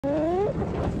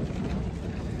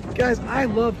Guys, I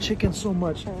love chickens so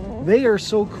much. They are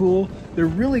so cool. They're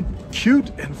really cute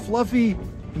and fluffy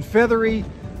and feathery.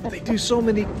 They do so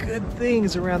many good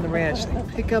things around the ranch. They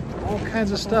pick up all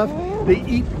kinds of stuff. They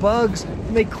eat bugs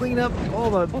and they clean up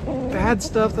all the bad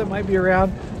stuff that might be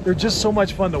around. They're just so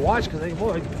much fun to watch because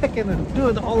they're picking and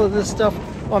doing all of this stuff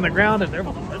on the ground and their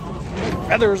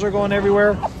feathers are going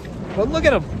everywhere. But look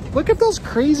at them. Look at those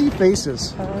crazy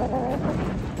faces.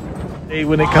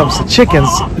 When it comes to chickens,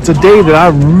 it's a day that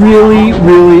I'm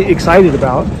really excited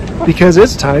about because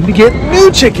it's time to get new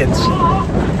chickens.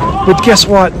 But guess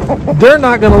what? They're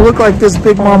not going to look like this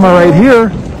big mama right here.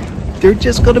 They're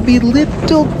just going to be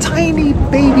little tiny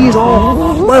babies,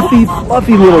 all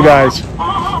fluffy little guys.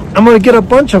 I'm going to get a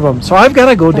bunch of them. So I've got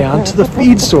to go down to the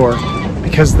feed store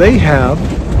because they have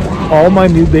all my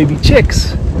new baby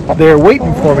chicks. They're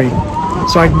waiting for me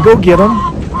so I can go get them.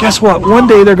 Guess what? One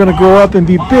day they're going to grow up and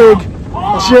be big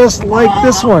just like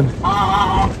this one.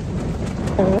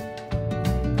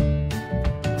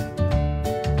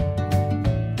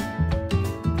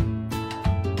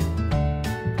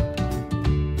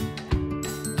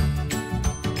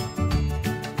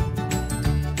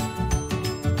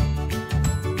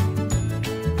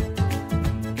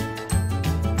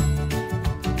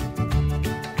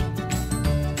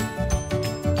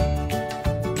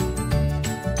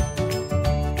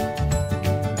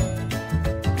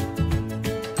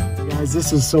 Guys,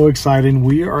 this is so exciting.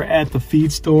 We are at the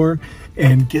feed store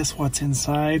and guess what's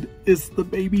inside? It's the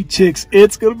baby chicks.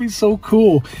 It's gonna be so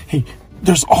cool. Hey,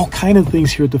 there's all kind of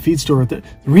things here at the feed store. The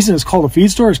reason it's called a feed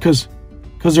store is because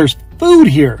there's food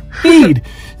here. Feed.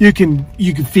 You can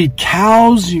feed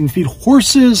cows, you can feed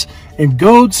horses and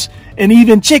goats and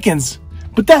even chickens.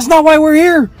 But that's not why we're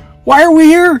here. Why are we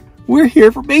here? We're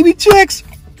here for baby chicks.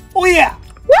 Oh yeah.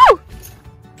 Woo!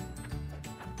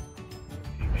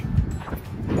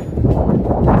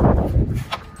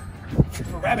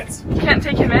 Rabbits. Can't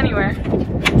take him anywhere. Look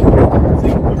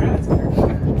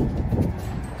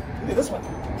at this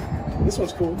one. This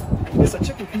one's cool. It's a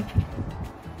chicken feed.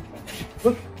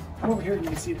 Look, come over here and you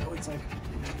can see it. Oh, it's like,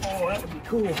 oh, that would be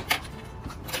cool.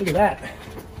 Look at that.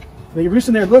 They roost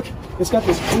in there. Look, it's got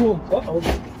this cool.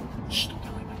 Shh, don't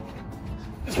tell anybody.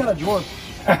 It's got a drawer.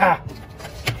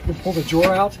 You can pull the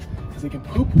drawer out because they can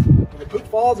poop. When the poop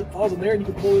falls, it falls in there, and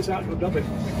you can pull this out and go dump it.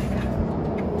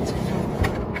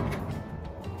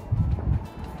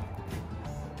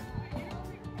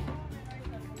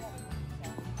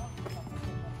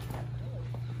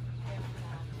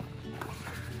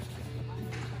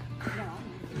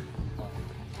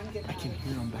 I can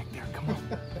hear them back there. Come on.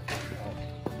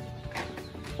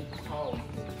 Oh,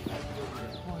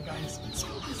 guys, it's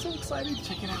so exciting.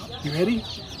 Check it out. You ready?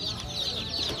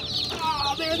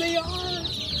 Oh, there they are.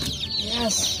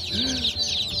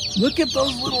 Yes. Look at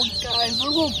those little guys. They're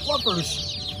little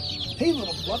fluffers. Hey,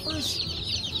 little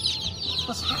fluffers.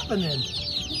 What's happening?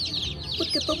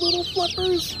 Look at the little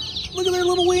fluffers. Look at their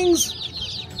little wings.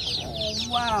 Oh,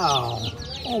 wow.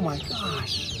 Oh, my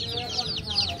gosh.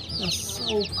 That's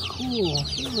so cool.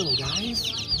 Hey, little guys.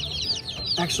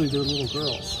 Actually, they're little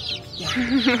girls. Yeah.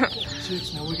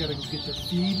 Chicks, now we gotta go get their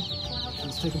feed.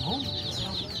 Let's take them home.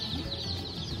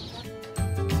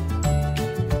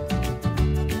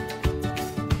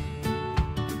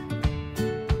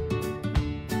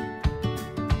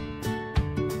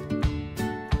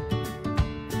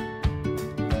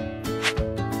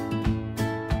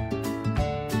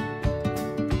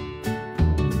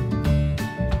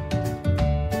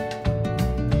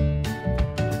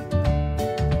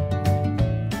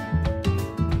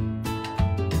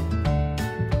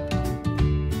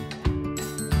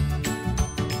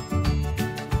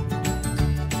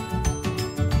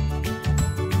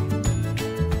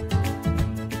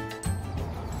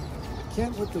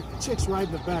 Can't let the chicks ride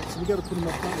in the back, so we got to put them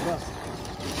up front with us.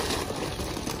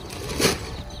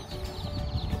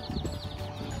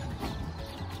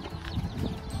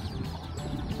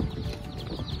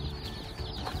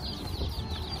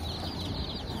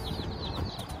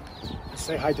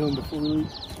 Say hi to them before we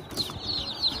leave.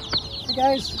 Hey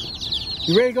guys,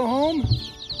 you ready to go home?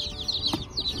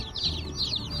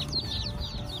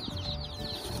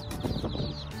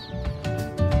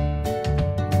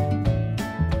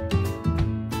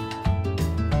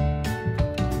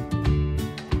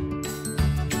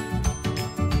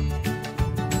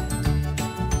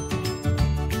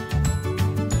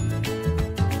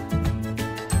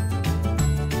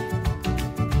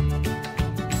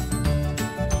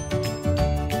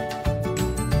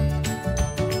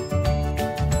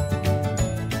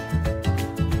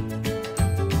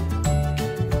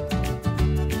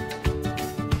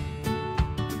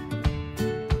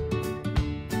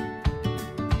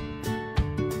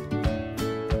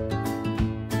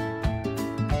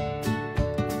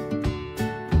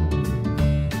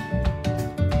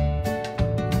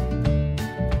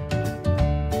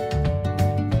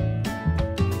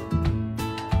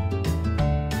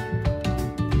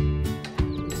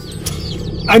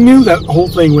 I knew that whole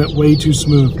thing went way too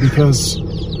smooth because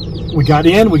we got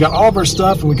in, we got all of our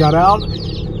stuff, and we got out,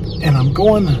 and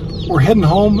we're heading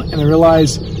home, and I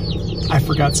realized I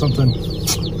forgot something.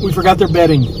 We forgot their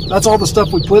bedding. That's all the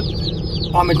stuff we put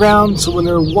on the ground, so when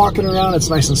they're walking around, it's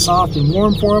nice and soft and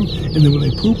warm for them, and then when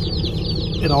they poop,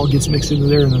 it all gets mixed into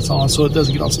there, and that's all, so it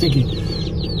doesn't get all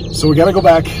stinky. So we gotta go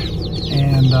back,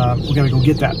 and we gotta go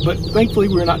get that. But thankfully,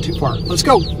 we're not too far. Let's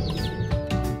go.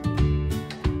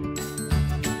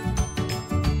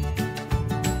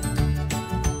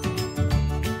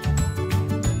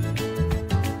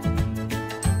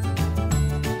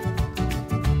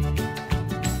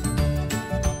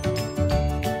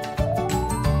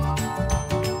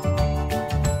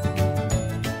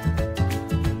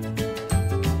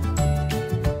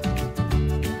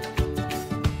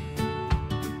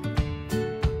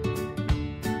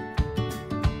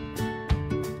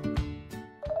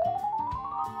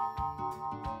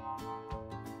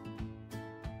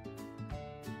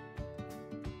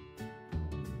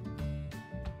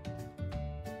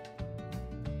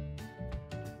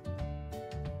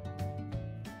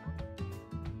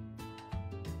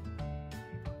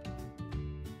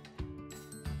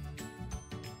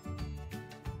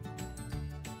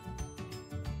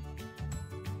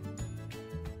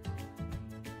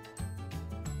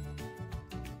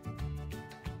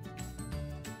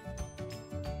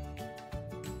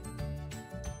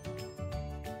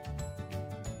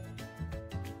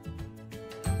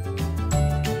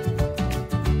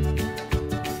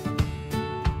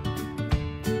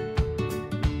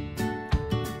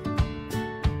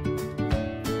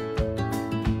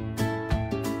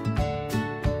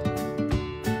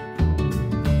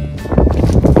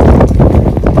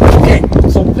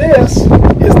 This is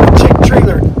the chick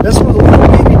trailer. This is where the little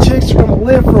baby chicks are going to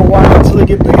live for a while until they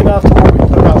get big enough to where we put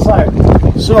them outside.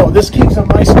 So this keeps them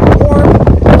nice and warm,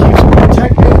 it keeps them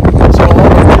protected, so all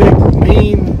the big,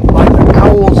 mean, like the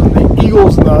owls and the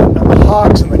eagles and the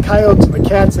hawks and the coyotes and the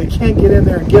cats, they can't get in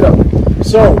there and get them.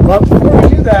 So, but before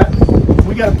we do that,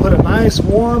 we got to put a nice,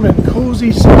 warm, and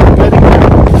cozy soft bedding there.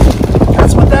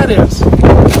 That's what that is. A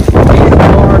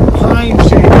pine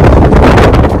shade.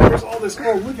 There's all this,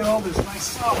 oh, look at all this nice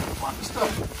soft, fluffy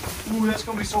stuff. Ooh, that's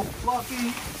going to be so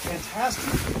fluffy.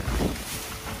 Fantastic.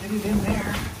 Get it in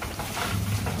there.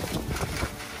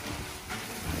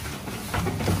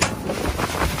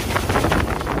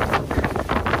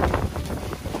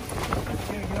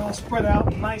 Get it all spread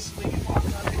out nicely. It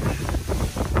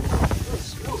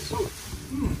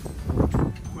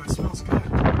smells good.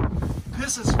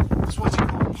 This is what you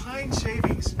call pine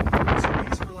shavings. So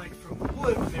these were like from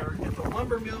wood when they were at the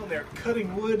lumber mill. They're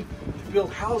cutting wood to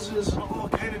build houses and all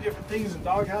kind of different things and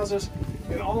dog houses.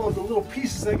 And all of the little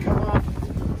pieces that come off,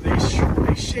 they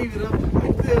shave it up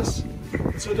like this,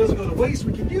 and so it doesn't go to waste.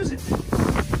 We can use it.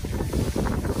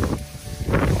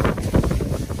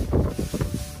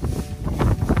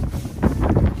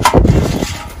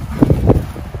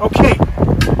 Okay,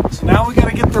 so now we got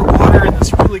to get their water in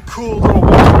this really cool little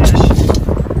water dish.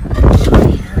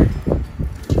 Right here.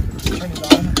 Turn it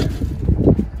on.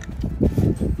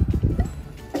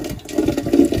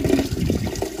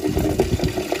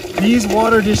 These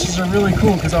water dishes are really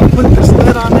cool because I'll put this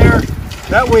lid on there.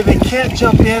 That way they can't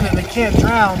jump in and they can't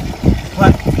drown.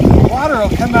 But the water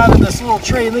will come out in this little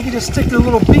tray and they can just stick their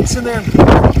little beaks in there and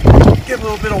get a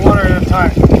little bit of water at a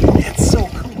time. It's so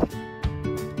cool.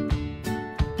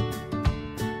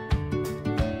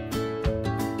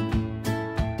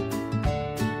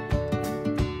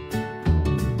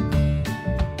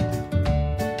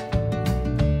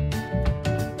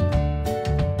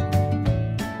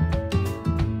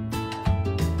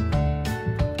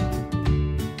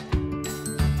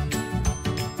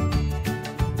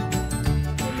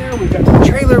 We've got the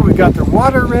trailer, we've got their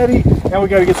water ready, and we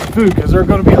got to get some food because they're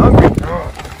going to be hungry.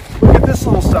 Look at this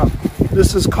little stuff.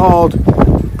 This is called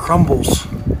crumbles.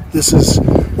 This is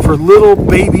for little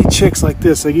baby chicks like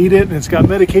this. They eat it and it's got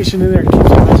medication in there and keeps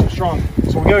them nice and strong.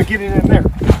 So we got to get it in there.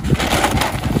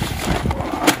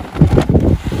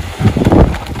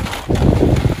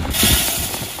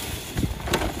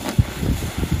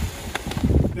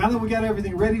 Now that we got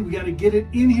everything ready, we got to get it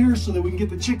in here so that we can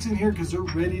get the chicks in here because they're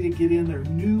ready to get in their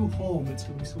new home. It's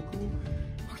going to be so cool.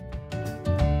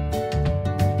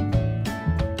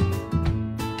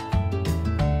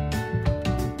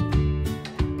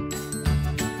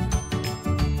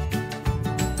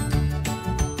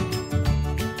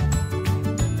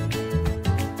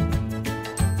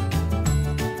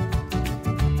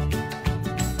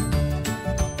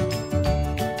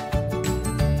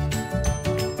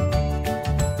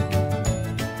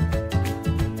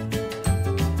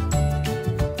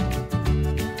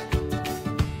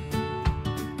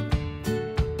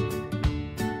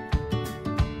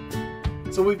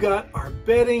 So we've got our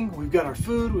bedding, we've got our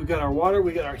food, we've got our water,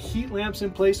 we got our heat lamps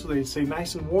in place so they stay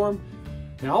nice and warm.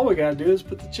 Now all we gotta do is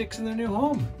put the chicks in their new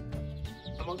home.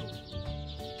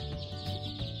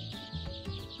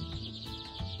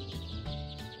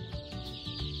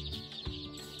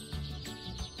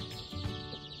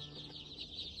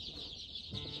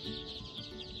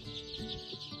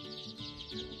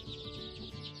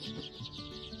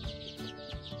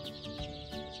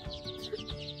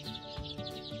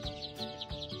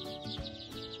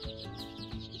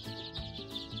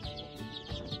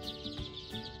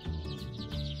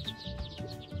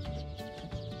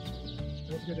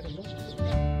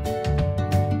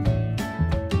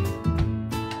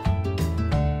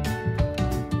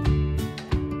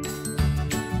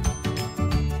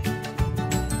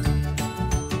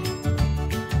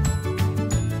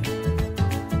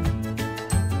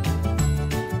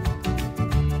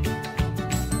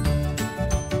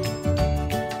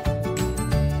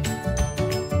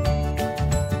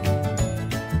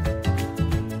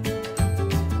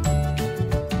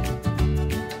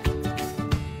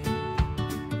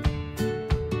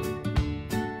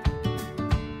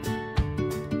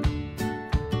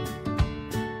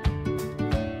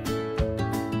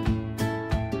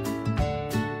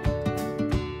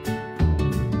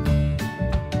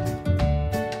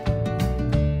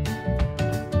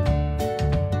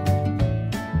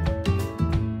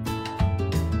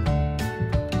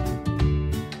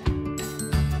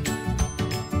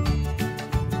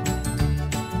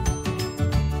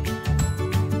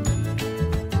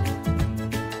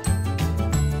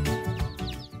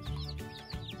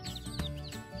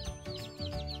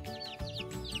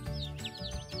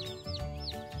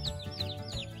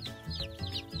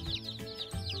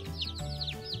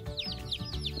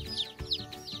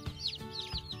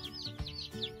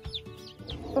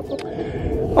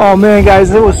 Oh man,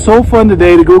 guys, it was so fun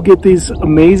today to go get these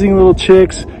amazing little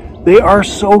chicks. They are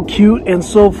so cute and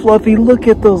so fluffy. Look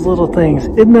at those little things.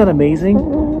 Isn't that amazing?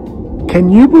 Can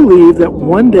you believe that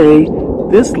one day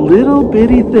this little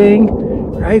bitty thing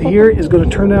right here is going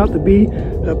to turn out to be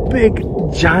a big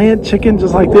giant chicken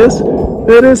just like this?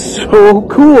 That is so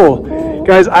cool.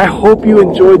 Guys, I hope you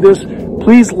enjoyed this.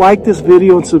 Please like this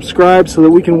video and subscribe so that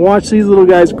we can watch these little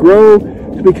guys grow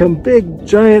to become big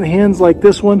giant hens like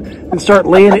this one and start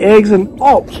laying eggs and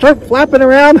start flapping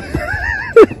around.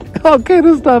 All kind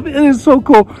of stuff. It is so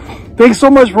cool. Thanks so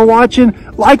much for watching.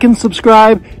 Like and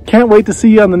subscribe. Can't wait to see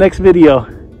you on the next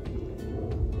video.